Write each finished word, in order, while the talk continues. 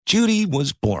Judy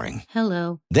was boring.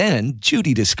 Hello. Then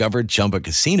Judy discovered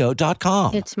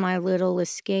ChumbaCasino.com. It's my little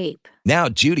escape. Now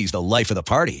Judy's the life of the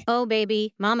party. Oh,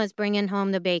 baby, mama's bringing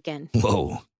home the bacon.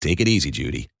 Whoa, take it easy,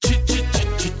 Judy.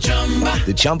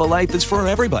 The Chumba life is for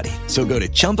everybody. So go to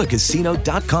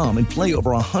ChumbaCasino.com and play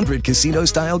over 100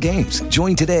 casino-style games.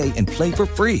 Join today and play for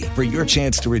free for your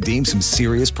chance to redeem some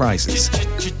serious prizes.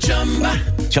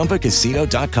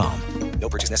 ChumbaCasino.com. No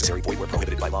purchase necessary. Void where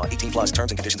prohibited by law. 18 plus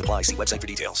terms and conditions apply. See website for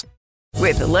details.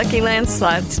 With the Lucky Land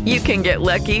Slots, you can get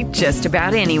lucky just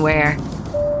about anywhere.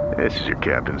 This is your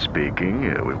captain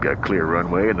speaking. We've got clear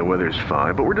runway and the weather's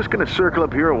fine, but we're just going to circle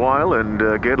up here a while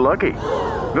and get lucky.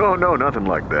 No, nothing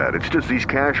like that. It's just these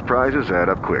cash prizes add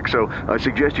up quick. So I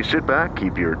suggest you sit back,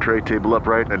 keep your tray table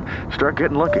upright, and start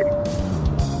getting lucky.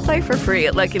 Play for free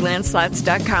at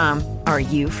LuckyLandSlots.com. Are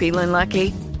you feeling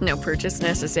lucky? No purchase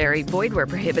necessary. Void where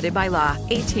prohibited by law.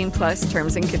 18 plus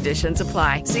terms and conditions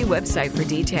apply. See website for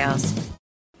details.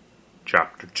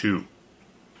 Chapter 2.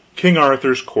 King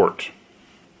Arthur's Court.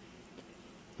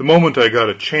 The moment I got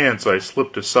a chance, I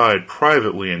slipped aside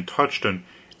privately and touched an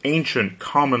ancient,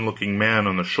 common-looking man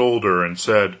on the shoulder and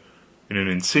said, in an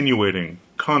insinuating,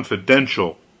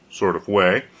 confidential sort of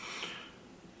way,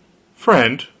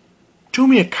 "Friend, do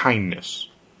me a kindness.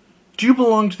 Do you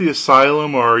belong to the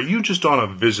asylum, or are you just on a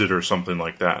visit or something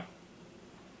like that?"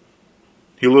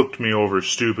 He looked me over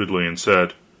stupidly and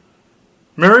said,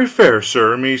 "Marry fair,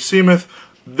 sir, me seemeth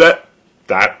that—"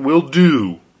 "That will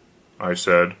do," I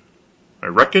said. "I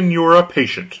reckon you're a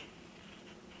patient."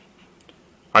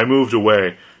 I moved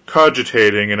away,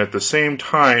 cogitating, and at the same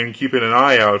time keeping an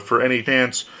eye out for any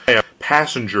chance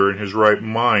passenger in his right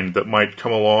mind that might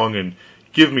come along and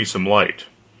give me some light.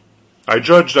 I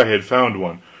judged I had found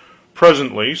one,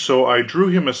 presently, so I drew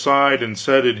him aside and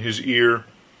said in his ear,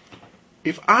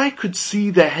 "If I could see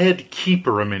the head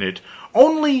keeper a minute,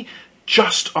 only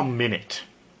just a minute.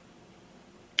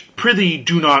 Prithee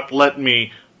do not let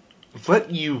me—"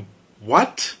 "Let you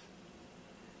what?"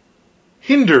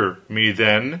 "Hinder me,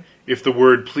 then, if the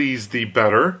word please thee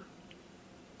better."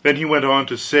 Then he went on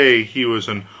to say he was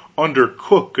an under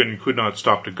cook and could not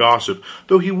stop to gossip,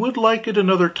 though he would like it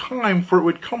another time, for it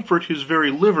would comfort his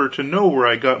very liver to know where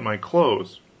I got my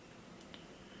clothes.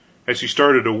 As he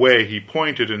started away he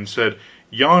pointed and said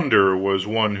yonder was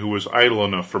one who was idle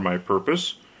enough for my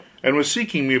purpose, and was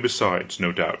seeking me besides,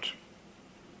 no doubt.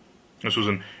 This was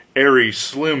an airy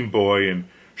slim boy in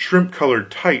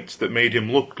shrimp-colored tights that made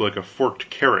him look like a forked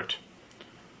carrot.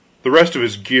 The rest of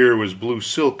his gear was blue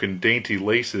silk and dainty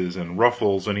laces and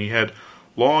ruffles, and he had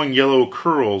long yellow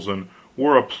curls, and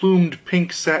wore a plumed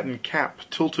pink satin cap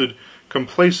tilted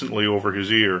complacently over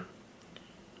his ear.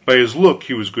 By his look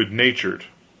he was good-natured;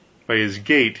 by his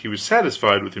gait he was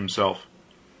satisfied with himself.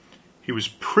 He was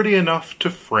pretty enough to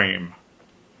frame.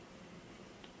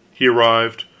 He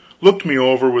arrived, looked me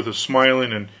over with a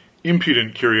smiling and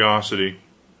impudent curiosity,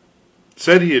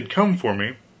 said he had come for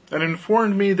me, and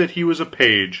informed me that he was a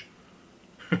page.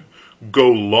 "Go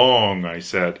long," I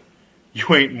said.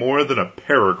 "You ain't more than a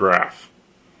paragraph."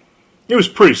 It was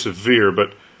pretty severe,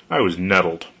 but I was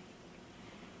nettled.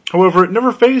 However, it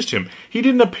never fazed him. He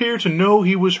didn't appear to know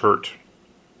he was hurt.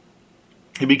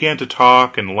 He began to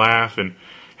talk and laugh in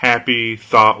happy,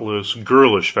 thoughtless,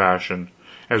 girlish fashion,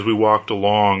 as we walked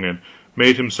along, and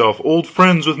made himself old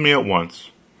friends with me at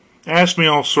once. Asked me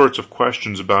all sorts of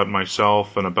questions about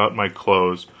myself and about my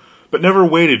clothes, but never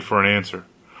waited for an answer.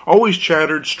 Always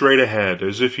chattered straight ahead,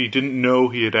 as if he didn't know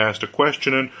he had asked a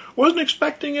question and wasn't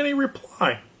expecting any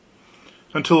reply,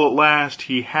 until at last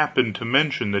he happened to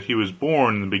mention that he was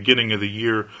born in the beginning of the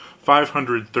year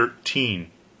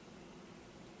 513.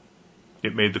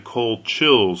 It made the cold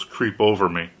chills creep over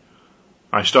me.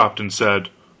 I stopped and said,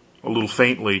 a little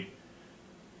faintly,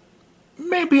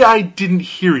 "Maybe I didn't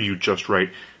hear you just right.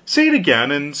 Say it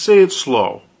again, and say it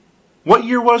slow. What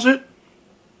year was it?"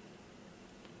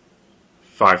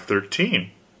 513.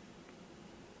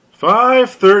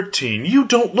 513! You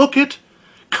don't look it.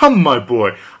 Come, my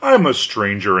boy, I'm a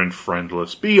stranger and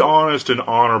friendless. Be honest and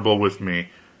honorable with me.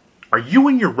 Are you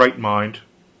in your right mind?"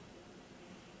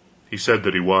 He said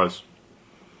that he was.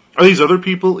 "Are these other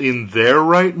people in their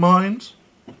right minds?"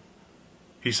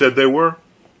 He said they were.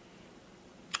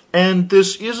 "And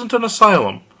this isn't an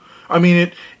asylum? I mean,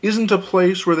 it isn't a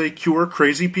place where they cure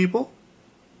crazy people?"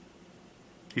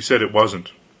 He said it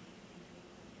wasn't.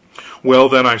 "Well,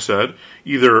 then," I said,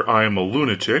 "either I am a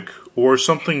lunatic, or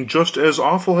something just as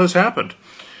awful has happened.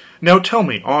 Now tell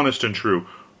me, honest and true,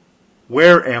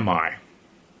 where am I?"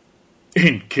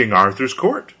 "In King Arthur's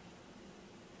court."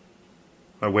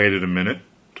 I waited a minute,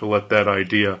 to let that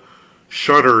idea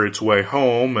shudder its way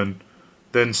home, and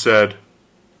then said,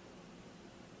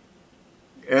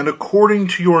 and according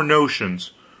to your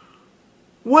notions,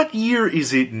 what year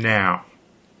is it now?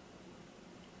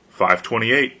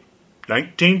 528,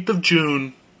 19th of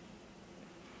June.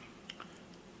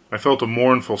 I felt a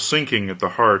mournful sinking at the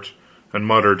heart, and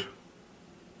muttered,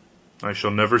 I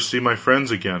shall never see my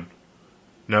friends again.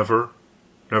 Never,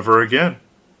 never again.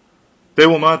 They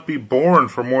will not be born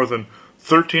for more than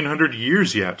 1,300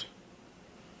 years yet.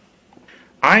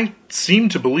 I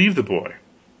seemed to believe the boy.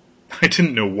 I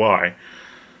didn't know why.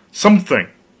 Something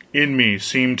in me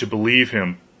seemed to believe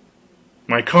him.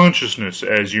 My consciousness,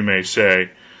 as you may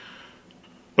say.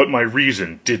 But my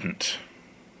reason didn't.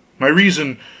 My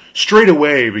reason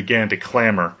straightway began to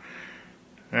clamor.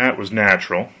 That was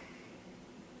natural.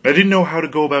 I didn't know how to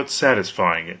go about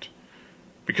satisfying it,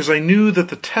 because I knew that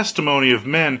the testimony of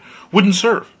men wouldn't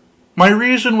serve. My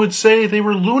reason would say they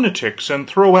were lunatics and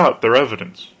throw out their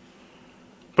evidence.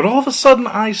 But all of a sudden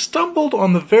I stumbled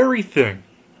on the very thing,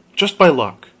 just by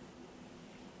luck.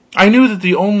 I knew that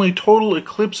the only total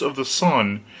eclipse of the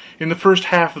sun in the first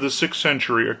half of the 6th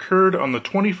century occurred on the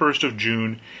 21st of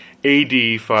June,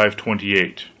 A.D.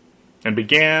 528, and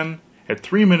began at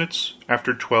 3 minutes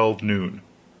after 12 noon.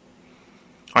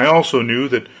 I also knew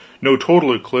that no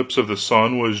total eclipse of the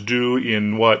sun was due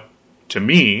in what, to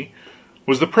me,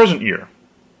 was the present year,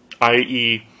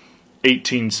 i.e.,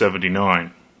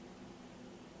 1879.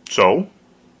 So,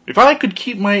 if I could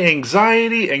keep my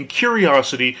anxiety and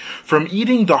curiosity from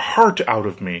eating the heart out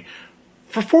of me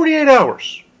for 48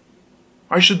 hours,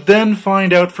 I should then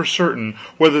find out for certain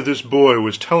whether this boy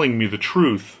was telling me the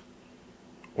truth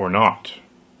or not.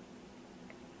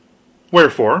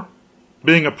 Wherefore,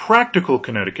 being a practical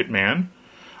Connecticut man,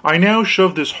 I now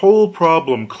shoved this whole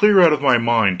problem clear out of my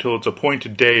mind till its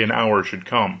appointed day and hour should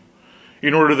come,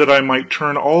 in order that I might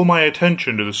turn all my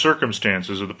attention to the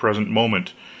circumstances of the present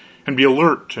moment, and be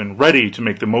alert and ready to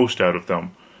make the most out of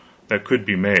them that could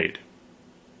be made.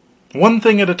 One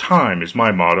thing at a time is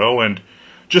my motto, and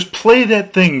just play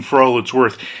that thing for all it's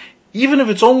worth, even if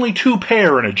it's only 2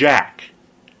 pair and a jack.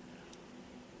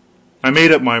 I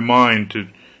made up my mind to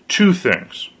 2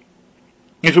 things.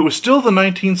 If it was still the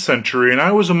 19th century, and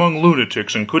I was among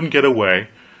lunatics and couldn't get away,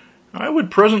 I would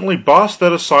presently boss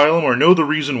that asylum or know the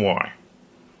reason why.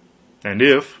 And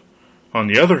if, on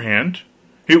the other hand,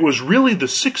 it was really the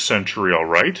 6th century all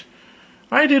right,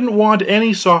 I didn't want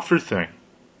any softer thing.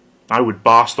 I would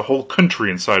boss the whole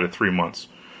country inside of 3 months,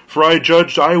 for I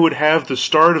judged I would have the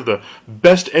start of the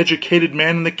best educated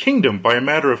man in the kingdom by a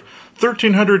matter of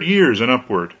 1,300 years and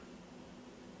upward.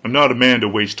 I'm not a man to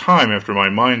waste time after my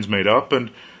mind's made up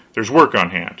and there's work on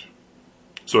hand.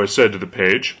 So I said to the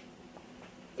page,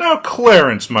 Now,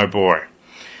 Clarence, my boy,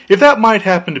 if that might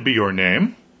happen to be your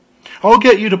name, I'll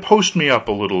get you to post me up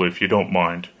a little, if you don't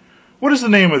mind. What is the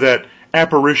name of that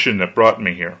apparition that brought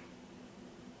me here?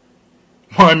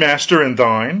 My master and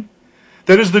thine?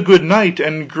 That is the good knight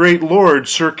and great lord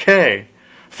Sir Kay,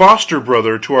 foster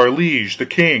brother to our liege the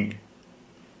king.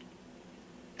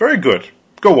 Very good.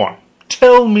 Go on.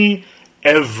 Tell me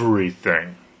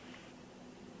everything.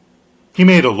 He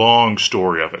made a long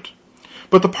story of it,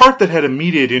 but the part that had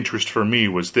immediate interest for me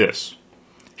was this.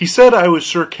 He said I was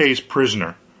Sir Kay's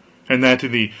prisoner, and that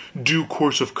in the due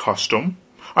course of custom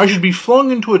I should be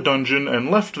flung into a dungeon and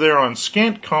left there on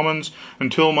scant commons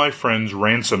until my friends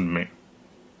ransomed me,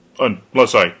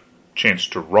 unless I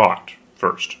chanced to rot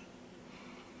first.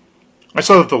 I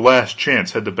saw that the last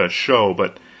chance had the best show,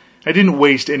 but I didn't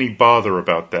waste any bother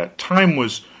about that. Time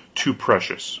was too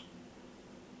precious.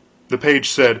 The page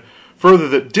said further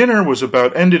that dinner was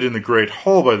about ended in the great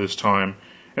hall by this time,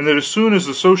 and that as soon as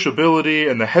the sociability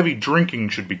and the heavy drinking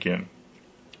should begin,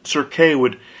 Sir Kay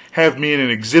would have me in and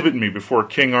exhibit me before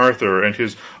King Arthur and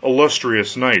his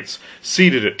illustrious knights,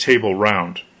 seated at table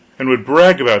round, and would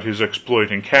brag about his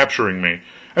exploit in capturing me,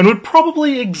 and would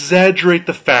probably exaggerate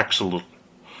the facts a little.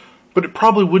 But it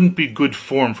probably wouldn't be good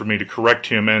form for me to correct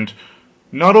him, and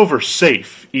not over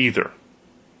safe, either.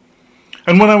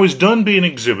 And when I was done being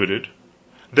exhibited,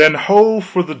 then ho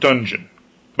for the dungeon.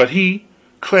 But he,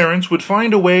 Clarence, would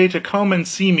find a way to come and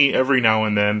see me every now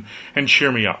and then, and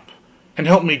cheer me up, and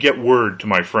help me get word to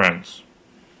my friends.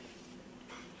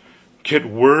 Get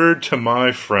word to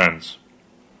my friends.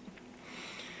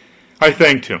 I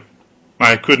thanked him.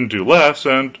 I couldn't do less,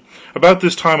 and about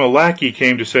this time a lackey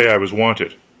came to say I was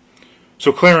wanted.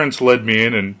 So Clarence led me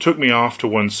in and took me off to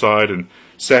one side and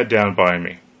sat down by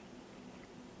me.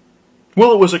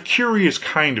 Well, it was a curious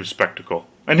kind of spectacle,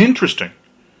 and interesting.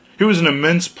 It was an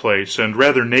immense place, and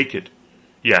rather naked,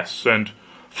 yes, and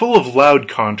full of loud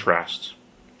contrasts.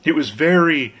 It was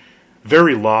very,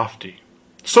 very lofty,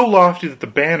 so lofty that the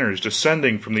banners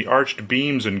descending from the arched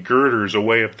beams and girders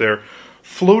away up there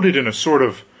floated in a sort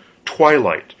of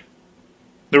twilight.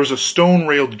 There was a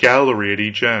stone-railed gallery at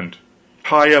each end,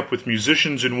 high up, with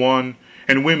musicians in one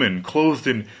and women clothed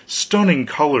in stunning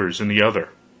colors in the other.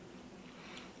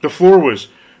 The floor was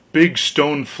big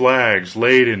stone flags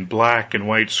laid in black and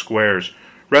white squares,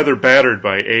 rather battered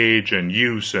by age and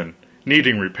use and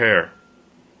needing repair.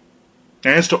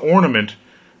 As to ornament,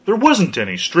 there wasn't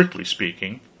any, strictly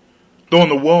speaking, though on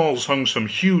the walls hung some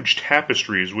huge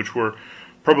tapestries which were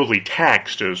probably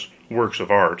taxed as works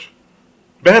of art.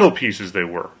 Battle pieces they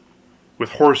were,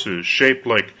 with horses shaped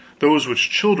like those which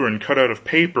children cut out of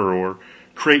paper or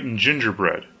create in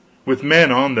gingerbread, with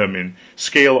men on them in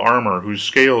scale armor whose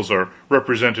scales are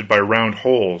represented by round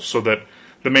holes, so that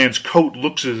the man's coat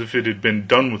looks as if it had been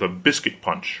done with a biscuit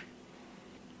punch.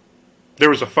 There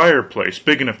was a fireplace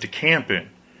big enough to camp in,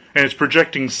 and its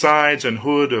projecting sides and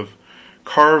hood of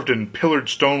carved and pillared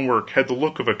stonework had the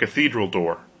look of a cathedral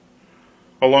door.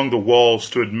 Along the wall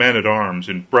stood men-at-arms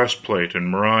in breastplate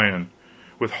and morion,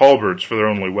 with halberds for their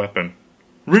only weapon,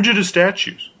 rigid as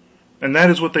statues, and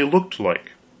that is what they looked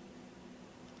like.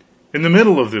 In the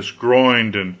middle of this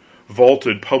groined and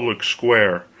vaulted public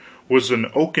square was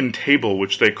an oaken table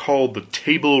which they called the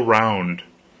Table Round.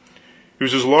 It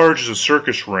was as large as a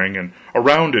circus ring, and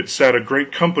around it sat a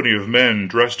great company of men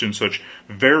dressed in such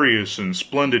various and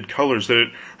splendid colors that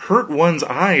it hurt one's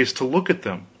eyes to look at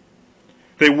them.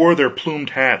 They wore their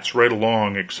plumed hats right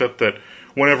along, except that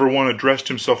whenever one addressed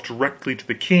himself directly to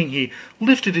the king, he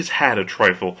lifted his hat a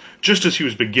trifle, just as he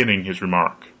was beginning his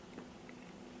remark.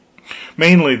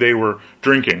 Mainly they were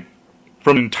drinking,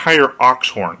 from entire ox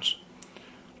horns,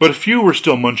 but a few were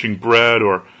still munching bread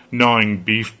or gnawing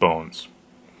beef bones.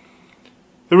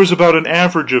 There was about an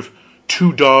average of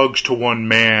 2 dogs to 1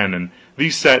 man, and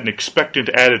these sat in expectant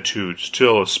attitudes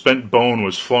till a spent bone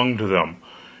was flung to them,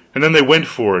 and then they went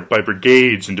for it by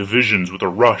brigades and divisions with a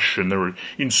rush, and there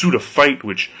ensued a fight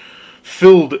which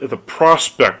filled the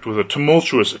prospect with a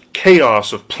tumultuous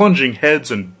chaos of plunging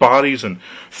heads and bodies and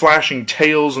flashing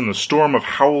tails, and the storm of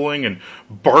howling and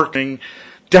barking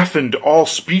deafened all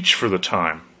speech for the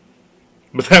time.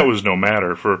 But that was no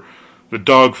matter, for the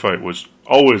dog fight was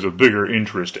always a bigger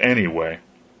interest anyway.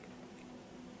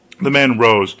 The men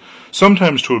rose,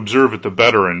 sometimes to observe it the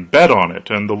better and bet on it,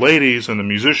 and the ladies and the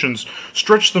musicians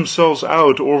stretched themselves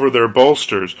out over their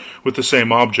bolsters with the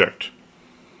same object,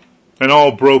 and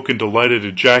all broke into delighted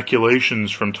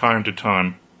ejaculations from time to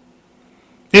time.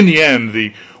 In the end,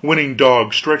 the winning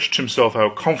dog stretched himself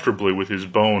out comfortably with his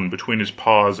bone between his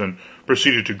paws, and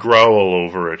proceeded to growl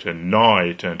over it, and gnaw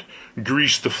it, and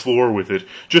grease the floor with it,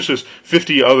 just as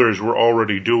 50 others were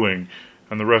already doing,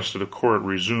 and the rest of the court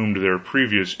resumed their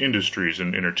previous industries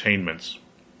and entertainments.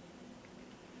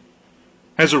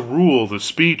 As a rule, the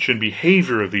speech and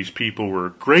behavior of these people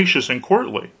were gracious and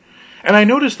courtly, and I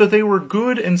noticed that they were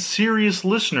good and serious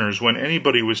listeners when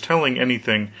anybody was telling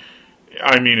anything,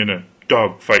 I mean in a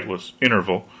dog-fightless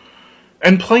interval,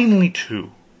 and plainly,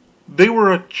 too. They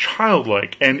were a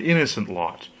childlike and innocent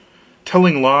lot,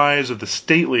 telling lies of the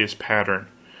stateliest pattern,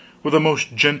 with a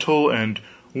most gentle and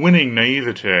winning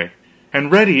naivete,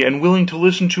 and ready and willing to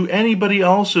listen to anybody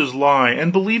else's lie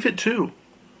and believe it too.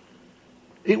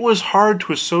 It was hard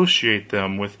to associate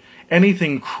them with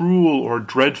anything cruel or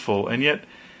dreadful, and yet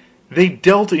they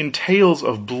dealt in tales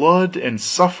of blood and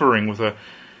suffering with a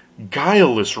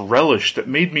guileless relish that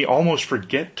made me almost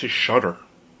forget to shudder.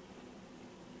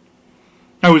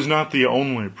 I was not the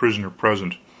only prisoner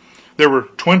present. There were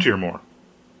 20 or more.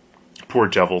 Poor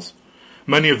devils,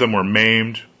 many of them were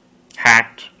maimed,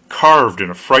 hacked, carved in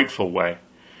a frightful way,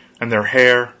 and their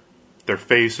hair, their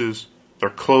faces, their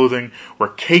clothing were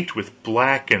caked with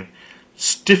black and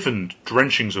stiffened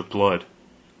drenchings of blood.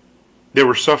 They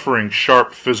were suffering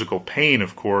sharp physical pain,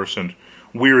 of course, and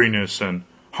weariness and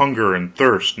hunger and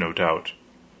thirst, no doubt,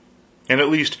 and at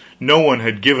least no one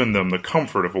had given them the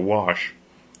comfort of a wash,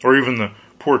 or even the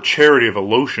poor charity of a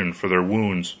lotion for their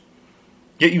wounds.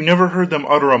 Yet you never heard them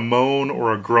utter a moan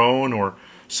or a groan, or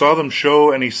saw them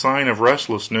show any sign of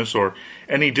restlessness or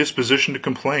any disposition to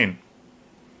complain.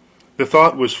 The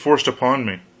thought was forced upon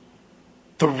me,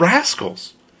 the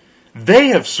rascals! They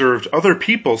have served other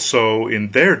people so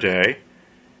in their day.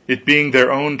 It being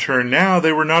their own turn now,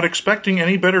 they were not expecting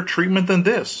any better treatment than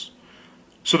this.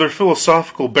 So their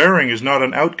philosophical bearing is not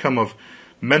an outcome of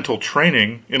mental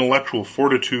training, intellectual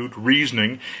fortitude,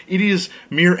 reasoning. It is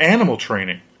mere animal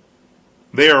training.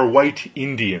 They are white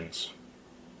Indians.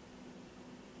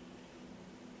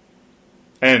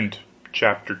 End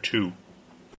chapter 2.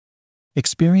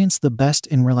 Experience the best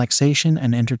in relaxation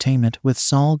and entertainment with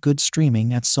Sol Good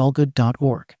streaming at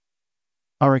solgood.org.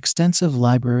 Our extensive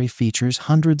library features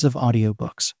hundreds of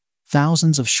audiobooks,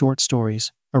 thousands of short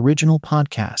stories, original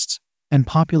podcasts, and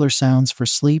popular sounds for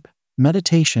sleep,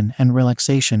 meditation, and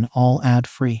relaxation, all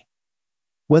ad-free.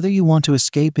 Whether you want to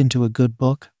escape into a good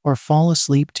book or fall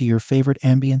asleep to your favorite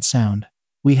ambient sound,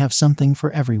 we have something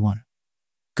for everyone.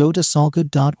 Go to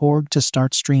solgood.org to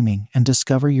start streaming and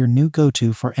discover your new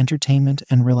go-to for entertainment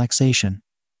and relaxation.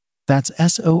 That's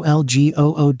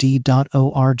solgood.org.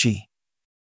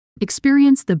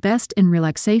 Experience the best in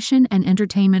relaxation and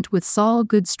entertainment with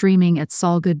Solgood streaming at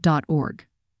solgood.org.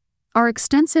 Our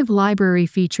extensive library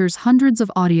features hundreds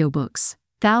of audiobooks,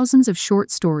 thousands of short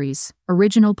stories,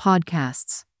 original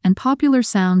podcasts, and popular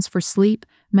sounds for sleep,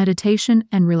 meditation,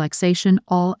 and relaxation,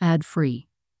 all ad-free.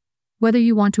 Whether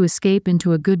you want to escape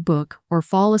into a good book or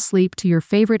fall asleep to your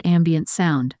favorite ambient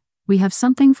sound, we have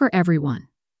something for everyone.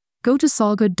 Go to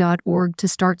solgood.org to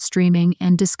start streaming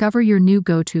and discover your new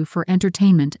go-to for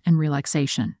entertainment and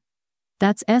relaxation.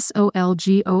 That's solgood.org.